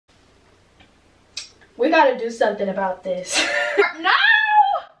We gotta do something about this. No!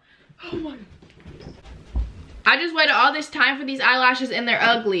 Oh my. I just waited all this time for these eyelashes and they're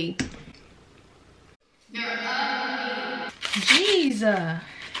ugly. They're ugly. Jeez.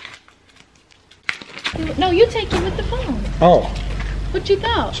 No, you take it with the phone. Oh. What you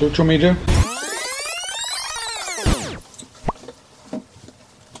thought? So what you want me to do?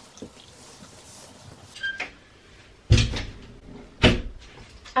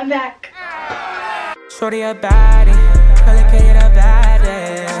 I'm back. Shorty a baddie, curly K a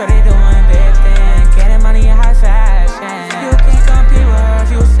baddie. Shorty doing big things, getting money in high fashion. You can't compete with her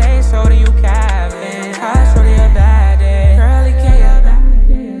if you say so, then you capping. Shorty a baddie, curly K a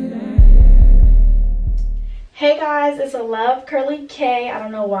baddie. Hey guys, it's a Love Curly K. I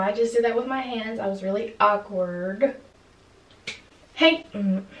don't know why I just did that with my hands. I was really awkward. Hey,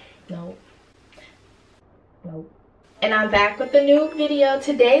 no. Nope. And I'm back with a new video.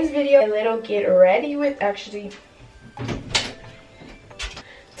 Today's video, a little get ready with,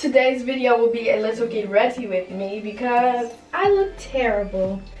 today's video will be a little get ready with me because I look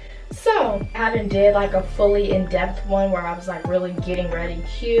terrible. So, I haven't did like a fully in-depth one where I was like really getting ready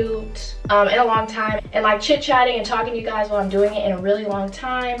cute in a long time, and like chit-chatting and talking to you guys while I'm doing it in a really long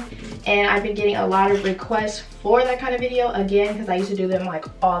time. And I've been getting a lot of requests for that kind of video again because I used to do them like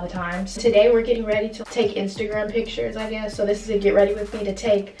all the time. So today we're getting ready to take Instagram pictures, I guess. So this is a get ready with me to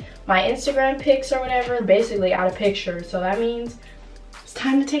take my Instagram pics or whatever, basically out of pictures. So that means it's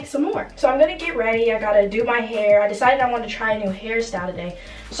time to take some more. So I'm gonna get ready. I gotta do my hair. I decided I want to try a new hairstyle today.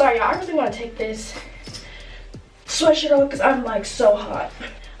 Sorry y'all, I really want to take this sweatshirt off because I'm like so hot.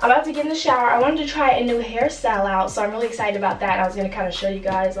 I'm about to get in the shower. I wanted to try a new hairstyle out, so I'm really excited about that. I was gonna kind of show you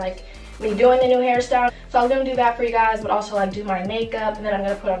guys like me doing the new hairstyle. So I was gonna do that for you guys, but also like do my makeup, and then I'm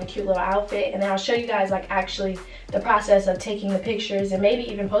gonna put on a cute little outfit, and then I'll show you guys like actually the process of taking the pictures and maybe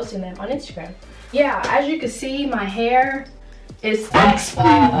even posting them on Instagram. Yeah, as you can see, my hair is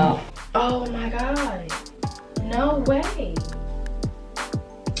oh my god, no way.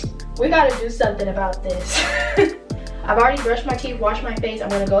 We gotta do something about this. I've already brushed my teeth, washed my face. I'm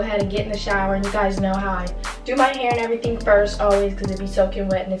gonna go ahead and get in the shower, and you guys know how I do my hair and everything first always because it be soaking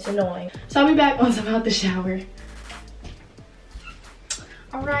wet and it's annoying. So I'll be back once I'm out the shower.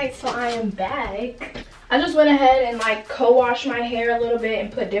 Alright, so I am back. I just went ahead and like co-wash my hair a little bit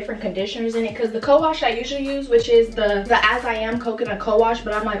and put different conditioners in it because the co-wash I usually use, which is the As I Am coconut co-wash,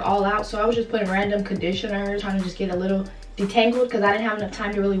 but I'm like all out, so I was just putting random conditioners, trying to just get a little detangled because I didn't have enough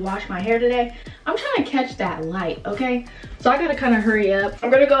time to really wash my hair today. I'm trying to catch that light, okay? So I gotta kind of hurry up.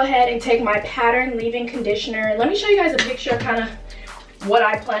 I'm gonna go ahead and take my pattern leave-in conditioner. Let me show you guys a picture of kind of what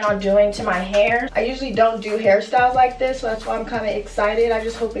I plan on doing to my hair. I usually don't do hairstyles like this, so that's why I'm kind of excited. I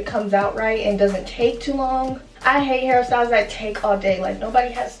just hope it comes out right and doesn't take too long. I hate hairstyles that take all day. Like,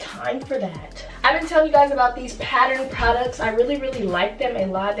 nobody has time for that. I've been telling you guys about these pattern products. I really like them a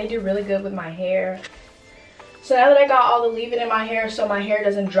lot. They do really good with my hair. So now that I got all the leave-in in my hair so my hair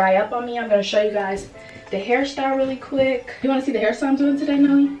doesn't dry up on me, I'm going to show you guys the hairstyle really quick. You want to see the hairstyle I'm doing today,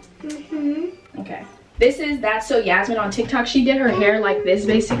 Nelly? Okay. This is That's So Yasmin on TikTok. She did her hair like this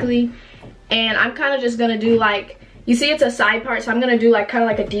basically. And I'm kind of just going to do like, you see it's a side part, so I'm going to do like kind of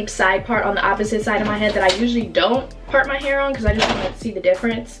like a deep side part on the opposite side of my head that I usually don't part my hair on because I just want to see the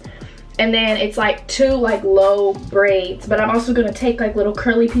difference. And then it's like two like low braids, but I'm also going to take like little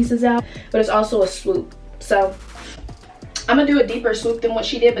curly pieces out, but it's also a swoop. So I'm gonna do a deeper swoop than what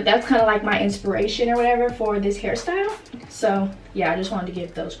she did, but that's kind of like my inspiration or whatever for this hairstyle. So yeah, I just wanted to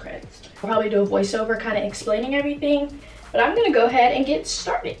give those credits. I'll probably do a voiceover kind of explaining everything, but I'm gonna go ahead and get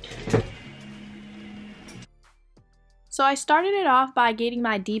started. So I started it off by getting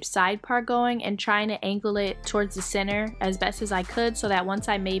my deep side part going and trying to angle it towards the center as best as I could so that once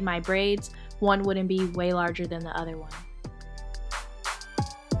I made my braids, one wouldn't be way larger than the other one.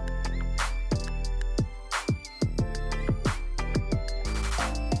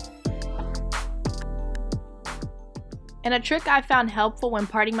 And a trick I found helpful when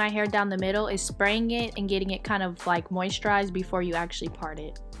parting my hair down the middle is spraying it and getting it kind of like moisturized before you actually part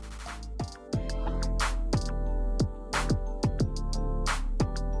it.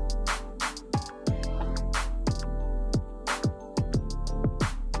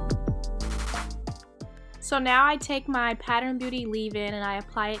 So now I take my Pattern Beauty leave-in and I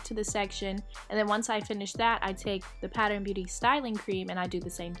apply it to the section, and then once I finish that, I take the Pattern Beauty styling cream and I do the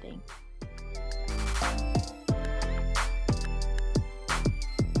same thing.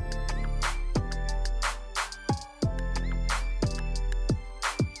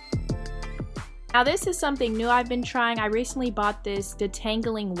 Now this is something new I've been trying. I recently bought this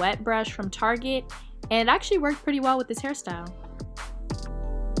detangling wet brush from Target, and it actually worked pretty well with this hairstyle.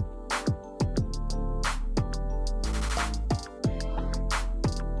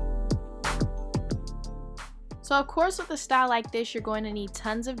 So of course with a style like this you're going to need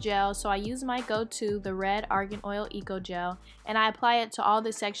tons of gel, so I use my go-to, the red Argan Oil Eco Gel, and I apply it to all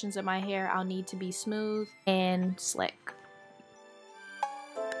the sections of my hair I'll need to be smooth and slick.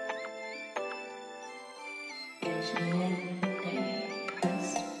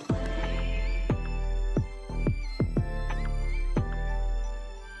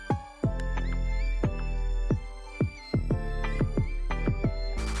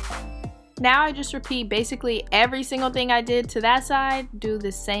 Now I just repeat basically every single thing I did to that side, do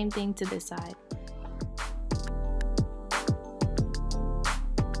the same thing to this side.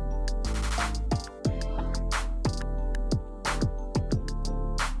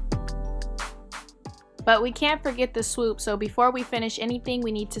 But we can't forget the swoop, so before we finish anything,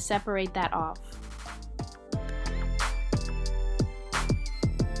 we need to separate that off.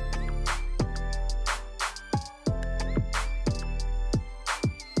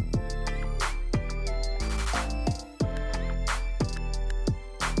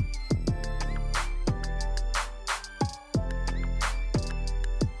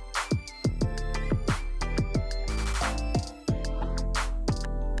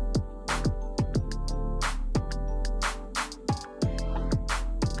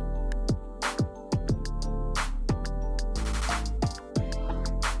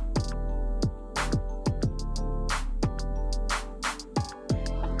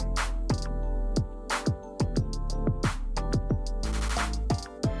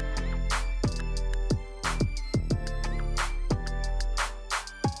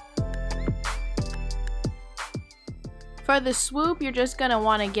 For the swoop, you're just going to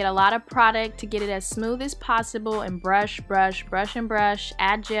want to get a lot of product to get it as smooth as possible and brush, brush, brush and brush,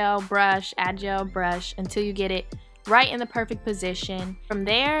 add gel, brush, until you get it right in the perfect position. From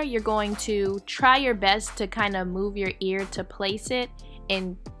there, you're going to try your best to kind of move your ear to place it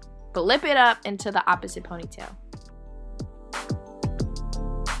and flip it up into the opposite ponytail.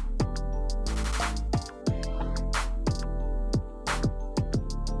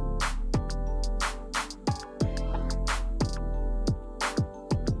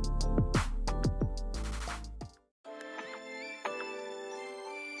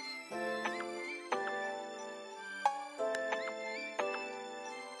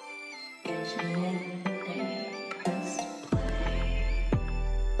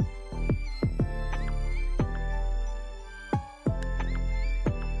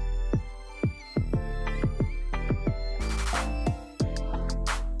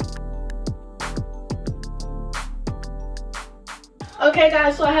 Okay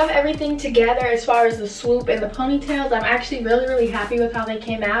guys, so I have everything together as far as the swoop and the ponytails. I'm actually really happy with how they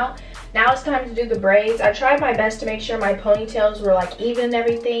came out. Now it's time to do the braids. I tried my best to make sure my ponytails were like even and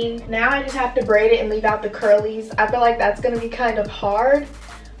everything. Now I just have to braid it and leave out the curlies. I feel like that's going to be kind of hard.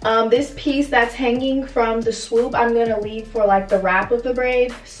 This piece that's hanging from the swoop, I'm going to leave for like the wrap of the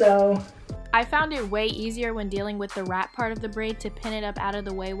braid. So I found it way easier when dealing with the wrap part of the braid to pin it up out of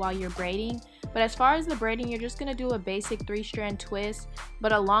the way while you're braiding. But as far as the braiding, you're just going to do a basic 3-strand twist,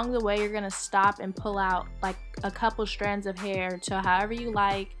 but along the way you're going to stop and pull out like a couple strands of hair to however you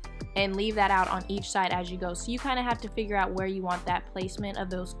like and leave that out on each side as you go. So you kind of have to figure out where you want that placement of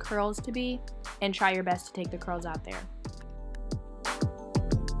those curls to be and try your best to take the curls out there.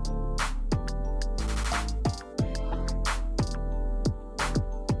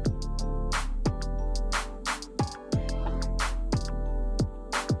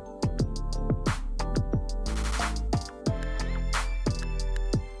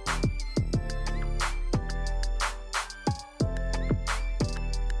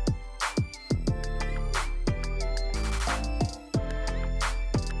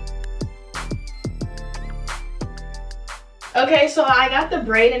 Okay, so I got the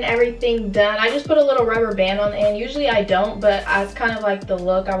braid and everything done. I just put a little rubber band on the end. Usually I don't, but it's kind of like the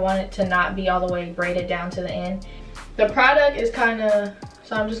look. I want it to not be all the way braided down to the end. The product is kind of,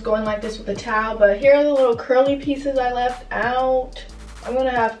 so I'm just going like this with a towel, but here are the little curly pieces I left out. I'm gonna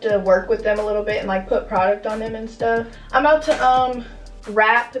have to work with them a little bit and like put product on them and stuff. I'm about to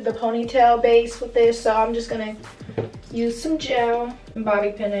wrap the ponytail base with this, so I'm just gonna use some gel and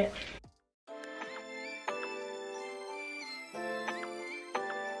bobby pin it.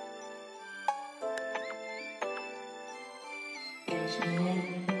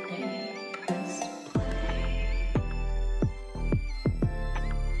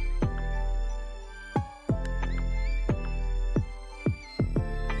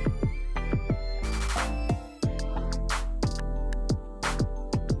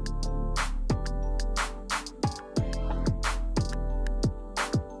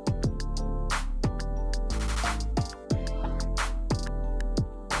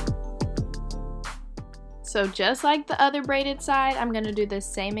 So just like the other braided side, I'm gonna do the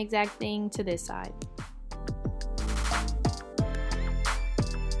same exact thing to this side.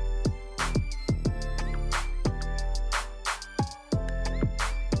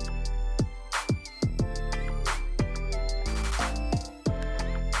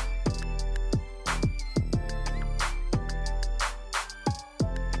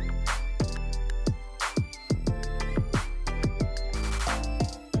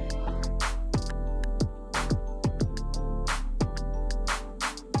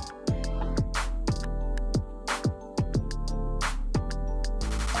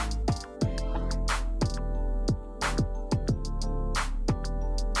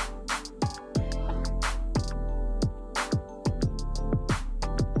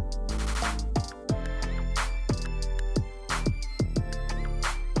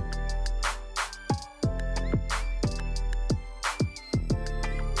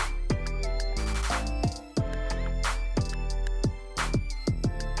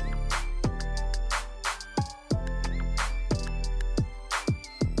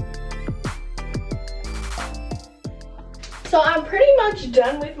 So I'm pretty much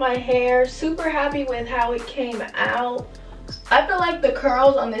done with my hair. Super happy with how it came out. I feel like the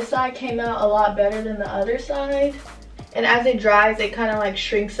curls on this side came out a lot better than the other side. And as it dries, it kind of like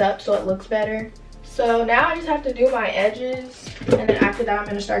shrinks up so it looks better. So now I just have to do my edges. And then after that, I'm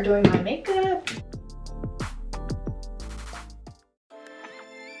going to start doing my makeup.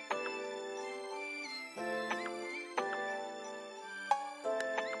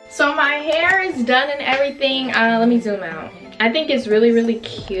 So my hair is done and everything. Let me zoom out. I think it's really, really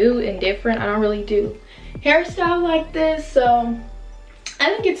cute and different. I don't really do hairstyle like this, so I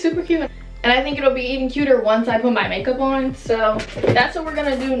think it's super cute. And I think it'll be even cuter once I put my makeup on. So that's what we're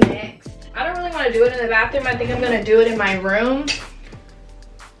gonna do next. I don't really want to do it in the bathroom. I think I'm gonna do it in my room.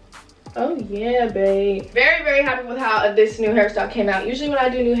 Oh yeah, babe. Very, very happy with how this new hairstyle came out. Usually when I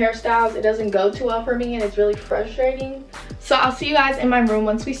do new hairstyles, it doesn't go too well for me and it's really frustrating. So I'll see you guys in my room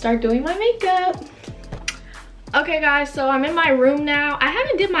once we start doing my makeup. Okay guys, so I'm in my room now. I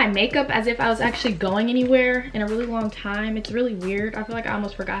haven't did my makeup as if I was actually going anywhere in a really long time. It's really weird. I feel like I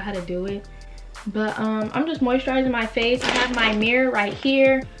almost forgot how to do it. But I'm just moisturizing my face. I have my mirror right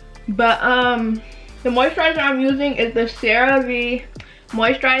here. But the moisturizer I'm using is the CeraVe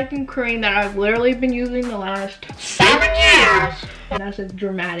moisturizing cream that I've literally been using the last 7 years. And that's just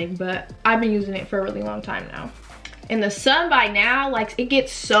dramatic, but I've been using it for a really long time now. In the sun by now, like, it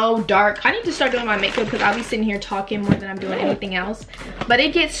gets so dark. I need to start doing my makeup because I'll be sitting here talking more than I'm doing anything else. But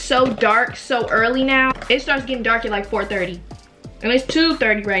it gets so dark so early now. It starts getting dark at like 4:30. And it's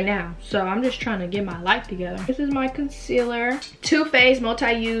 2:30 right now. So I'm just trying to get my life together. This is my concealer. Too Faced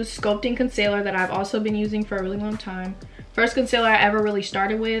multi-use sculpting concealer that I've also been using for a really long time. First concealer I ever really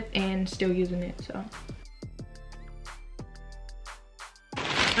started with and still using it, so.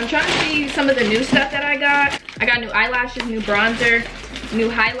 I'm trying to see some of the new stuff that I got. I got new eyelashes, new bronzer, new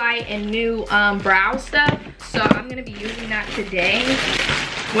highlight, and new brow stuff. So I'm gonna be using that today.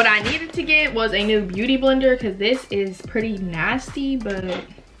 What I needed to get was a new beauty blender because this is pretty nasty, but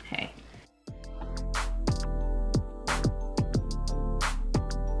hey.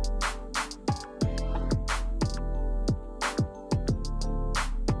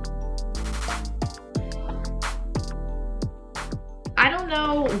 I don't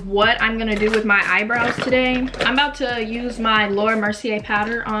know what I'm gonna do with my eyebrows today. I'm about to use my Laura Mercier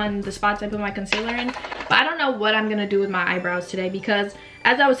powder on the spots I put my concealer in, but I don't know what I'm gonna do with my eyebrows today because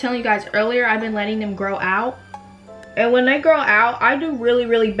as I was telling you guys earlier, I've been letting them grow out. And when they grow out, I do really,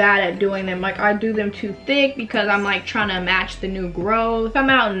 really bad at doing them. Like, I do them too thick because I'm like trying to match the new growth. I'm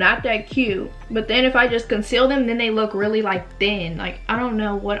out not that cute. But then if I just conceal them, then they look really like thin. Like, I don't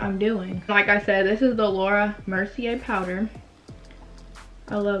know what I'm doing. Like I said, this is the Laura Mercier powder.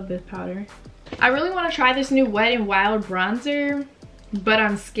 I love this powder. I really want to try this new Wet n Wild bronzer, but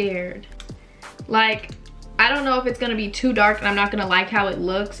I'm scared. Like, I don't know if it's gonna be too dark and I'm not gonna like how it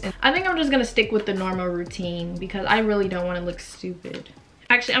looks. And I think I'm just gonna stick with the normal routine because I really don't want to look stupid.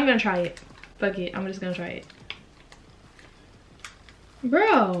 Actually, I'm gonna try it. Fuck it, I'm just gonna try it.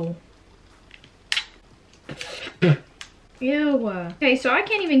 Bro. Ew. Okay, so I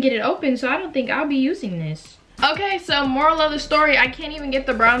can't even get it open, so I don't think I'll be using this. Okay, so moral of the story, I can't even get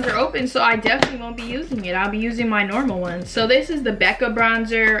the bronzer open, so I definitely won't be using it. I'll be using my normal one. So this is the Becca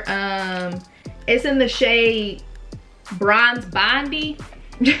bronzer. It's in the shade Bronze Bondy,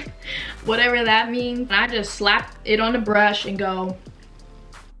 whatever that means. I just slap it on the brush and go.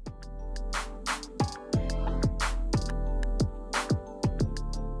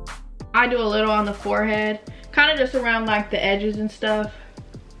 I do a little on the forehead, kind of just around like the edges and stuff,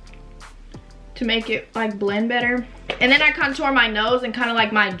 to make it like blend better. And then I contour my nose and kind of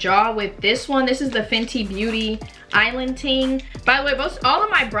like my jaw with this one. This is the Fenty Beauty Island Ting. By the way, all of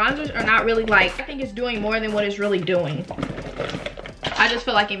my bronzers are not really like, I think it's doing more than what it's really doing. I just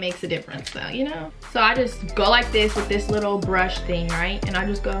feel like it makes a difference though, you know? So I just go like this with this little brush thing, right? And I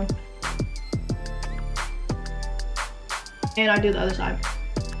just go. And I do the other side.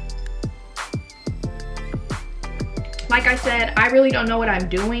 Like I said, I really don't know what I'm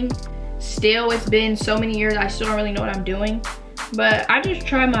doing. Still, it's been so many years, I still don't really know what I'm doing. But I just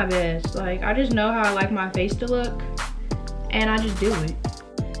try my best. Like, I just know how I like my face to look. And I just do it.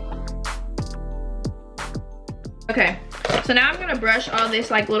 Okay, so now I'm gonna brush all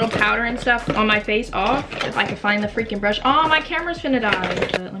this like little powder and stuff on my face off. If I can find the freaking brush. Oh, my camera's finna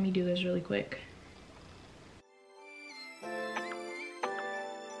die. Let me do this really quick.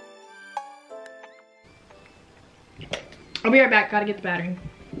 I'll be right back, gotta get the battery.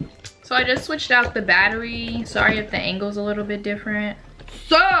 So I just switched out the battery. Sorry if the angle's a little bit different.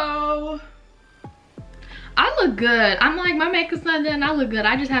 So, I look good. I'm like, my makeup's not done, I look good.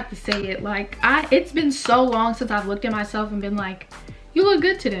 I just have to say it. Like, it's been so long since I've looked at myself and been like, you look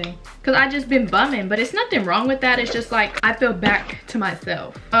good today. Cause I just been bumming, but it's nothing wrong with that. It's just like, I feel back to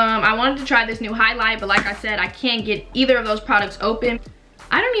myself. I wanted to try this new highlight, but like I said, I can't get either of those products open.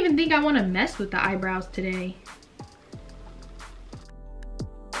 I don't even think I wanna mess with the eyebrows today.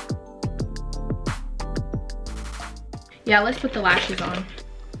 Yeah, let's put the lashes on.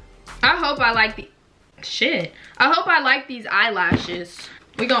 I hope I like the shit. I hope I like these eyelashes.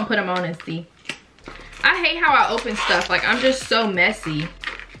 We're gonna put them on and see. I hate how I open stuff. Like, I'm just so messy.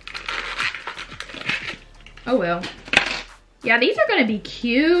 Oh well. Yeah, these are gonna be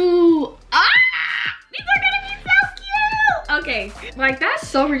cute. Ah! These are gonna be so cute! Okay, like that's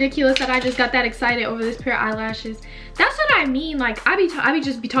so ridiculous that I just got that excited over this pair of eyelashes. That's what I mean. Like, I be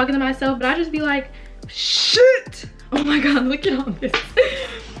just be talking to myself, but I just be like, shit! Oh my god, look at all this.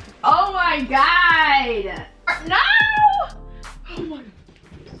 Oh my god. No! Oh my god.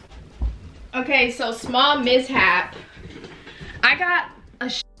 Okay, so small mishap. I got a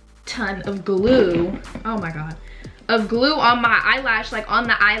ton of glue. Oh my god. Of glue on my eyelash, like on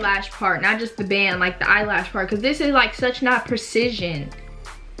the eyelash part, not just the band, like the eyelash part, because this is like such not precision.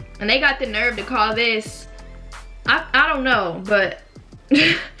 And they got the nerve to call this, I don't know, but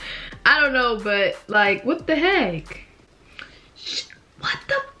I don't know, but like, what the heck? What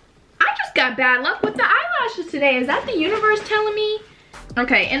the? I just got bad luck with the eyelashes today. Is that the universe telling me?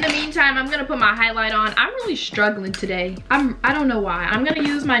 Okay, in the meantime, I'm gonna put my highlight on. I'm really struggling today. I don't know why. I'm gonna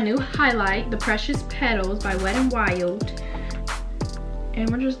use my new highlight, the Precious Petals by Wet n Wild. And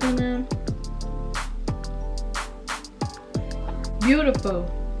we're just gonna...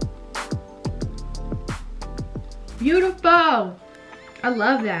 Beautiful. Beautiful. I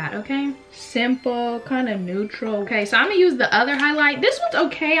love that, okay? Simple, kind of neutral. Okay, so I'm gonna use the other highlight. This one's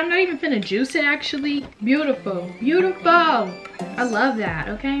okay. I'm not even finna juice it, actually. Beautiful, beautiful. I love that,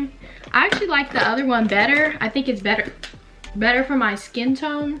 okay? I actually like the other one better. I think it's better for my skin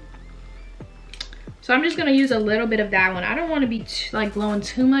tone. So I'm just gonna use a little bit of that one. I don't wanna be like blowing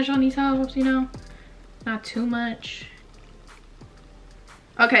too much on these hoes, you know? Not too much.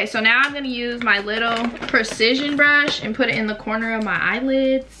 Okay, so now I'm gonna use my little precision brush and put it in the corner of my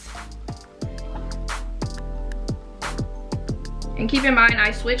eyelids. And keep in mind,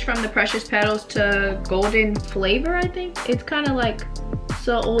 I switched from the Precious Petals to Golden Flavor, I think. It's kind of like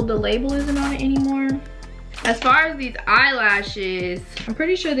so old the label isn't on it anymore. As far as these eyelashes, I'm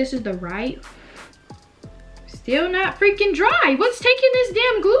pretty sure this is the right. Still not freaking dry. What's taking this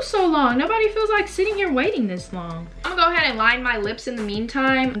damn glue so long? Nobody feels like sitting here waiting this long. I'm gonna go ahead and line my lips in the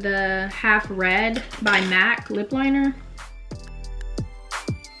meantime. The Half Red by MAC lip liner.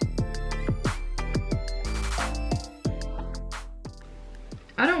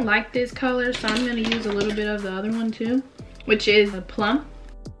 I don't like this color, so I'm gonna use a little bit of the other one too, which is a Plum.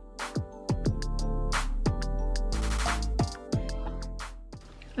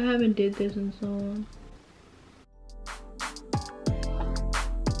 I haven't did this in so long.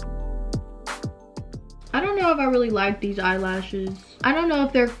 I don't know if I really like these eyelashes. I don't know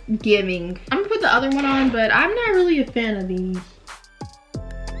if they're giving. I'm gonna put the other one on, but I'm not really a fan of these.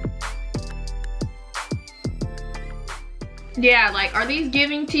 Yeah, like, are these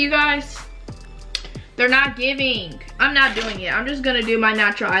giving to you guys? They're not giving. I'm not doing it. I'm just gonna do my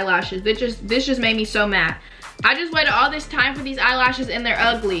natural eyelashes. This just made me so mad. I just waited all this time for these eyelashes and they're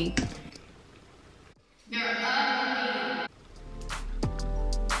ugly. They're ugly.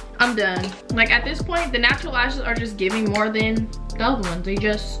 I'm done. Like, at this point, the natural lashes are just giving more than the other ones. They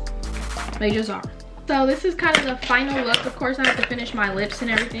just are. So this is kind of the final look. Of course, I have to finish my lips and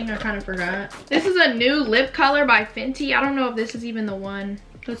everything. I kind of forgot. This is a new lip color by Fenty. I don't know if this is even the one.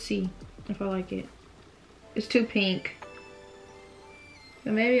 Let's see if I like it. It's too pink.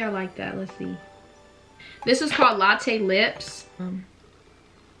 But maybe I like that. Let's see. This is called Latte Lips.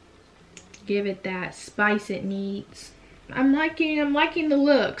 Give it that spice it needs. I'm liking the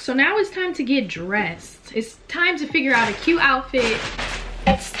look. So now it's time to get dressed. It's time to figure out a cute outfit.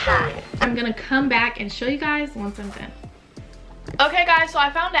 It's time. I'm gonna come back and show you guys once I'm done. Okay guys, so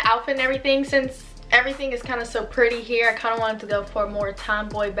I found the outfit and everything. Since everything is kind of so pretty here, I kind of wanted to go for a more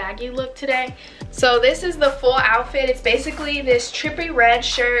tomboy baggy look today. So this is the full outfit. It's basically this trippy red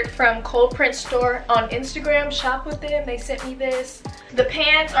shirt from Cold Print Store on Instagram. Shop with them, they sent me this. The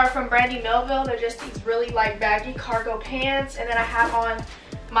pants are from Brandy Melville. They're just these really like baggy cargo pants. And then I have on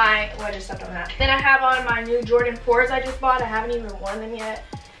my, well, I just stepped on that. Then I have on my new Jordan 4s I just bought. I haven't even worn them yet.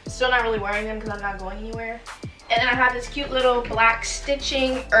 Still not really wearing them because I'm not going anywhere. And then I have this cute little black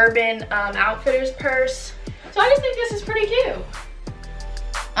stitching Urban Outfitters purse. So I just think this is pretty cute.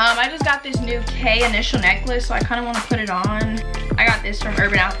 I just got this new K initial necklace, so I kind of want to put it on. I got this from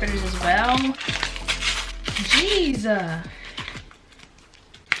Urban Outfitters as well. Jeez.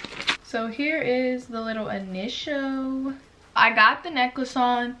 So here is the little initial. I got the necklace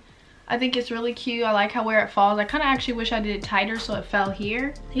on. I think it's really cute. I like how where it falls. I kind of actually wish I did it tighter so it fell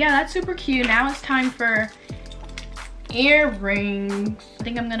here. Yeah, that's super cute. Now it's time for earrings. I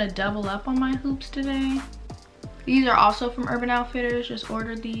think I'm gonna double up on my hoops today. These are also from Urban Outfitters. Just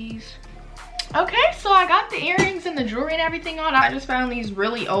ordered these. Okay, so I got the earrings and the jewelry and everything on. I just found these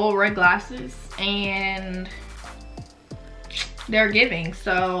really old red glasses and they're giving,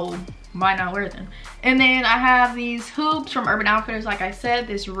 so why not wear them? And then I have these hoops from Urban Outfitters, like I said.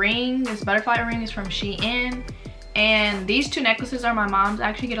 This ring, this butterfly ring, is from Shein. And these two necklaces are my mom's. I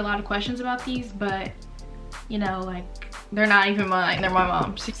actually get a lot of questions about these, but you know, like, they're not even mine, they're my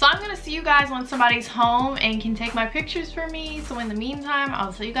mom's. So I'm gonna see you guys when somebody's home and can take my pictures for me. So in the meantime,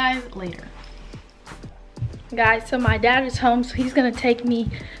 I'll see you guys later. Guys, so my dad is home, so he's gonna take me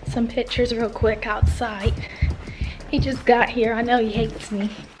some pictures real quick outside. He just got here. I know he hates me.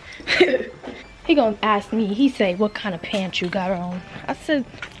 He gonna ask me, he say, what kind of pants you got on? I said,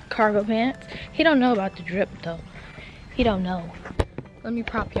 cargo pants. He don't know about the drip though. He don't know. Let me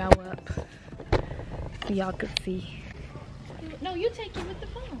prop y'all up so y'all can see. No, you take it with the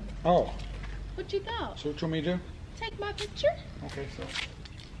phone. Oh. What you thought? So what you want me to do? Take my picture? Okay, so.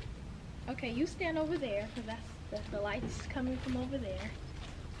 Okay, you stand over there, because that's the light's coming from over there.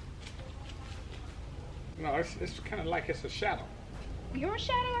 No, it's kind of like it's a shadow. Your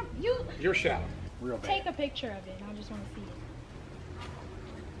shadow? Your shadow. Real bad. Take a picture of it. I just want to see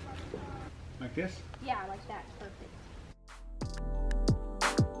it. Like this? Yeah, like that. Perfect.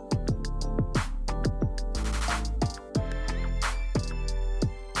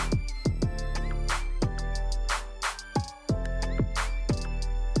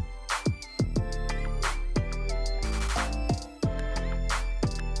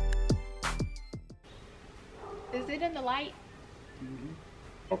 Is it in the light? Mm-hmm.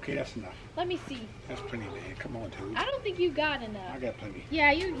 Okay, that's enough. Let me see. That's plenty, man. Come on, dude. I don't think you got enough. I got plenty.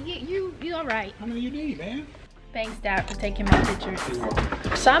 Yeah, you all right. How many you need, man? Thanks, Dad, for taking my pictures.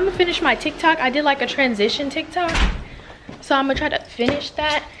 So I'm gonna finish my TikTok. I did like a transition TikTok, so I'm gonna try to finish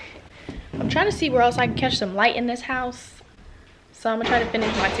that. I'm trying to see where else I can catch some light in this house. So I'm gonna try to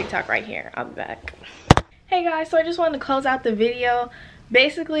finish my TikTok right here. I'll be back. Hey guys, so I just wanted to close out the video.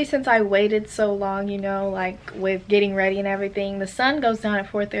 Basically, since I waited so long, you know, like with getting ready and everything, the sun goes down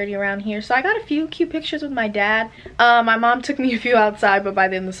at 4:30 around here. So I got a few cute pictures with my dad. My mom took me a few outside, but by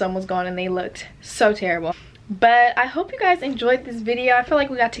then the sun was gone and they looked so terrible. But I hope you guys enjoyed this video. I feel like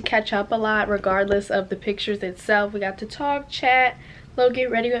we got to catch up a lot regardless of the pictures itself. We got to talk, chat, little get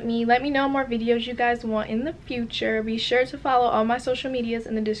ready with me. Let me know more videos you guys want in the future. Be sure to follow all my social medias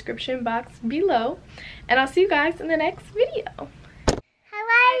in the description box below. And I'll see you guys in the next video.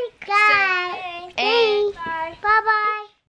 Bye guys. And bye. Bye bye.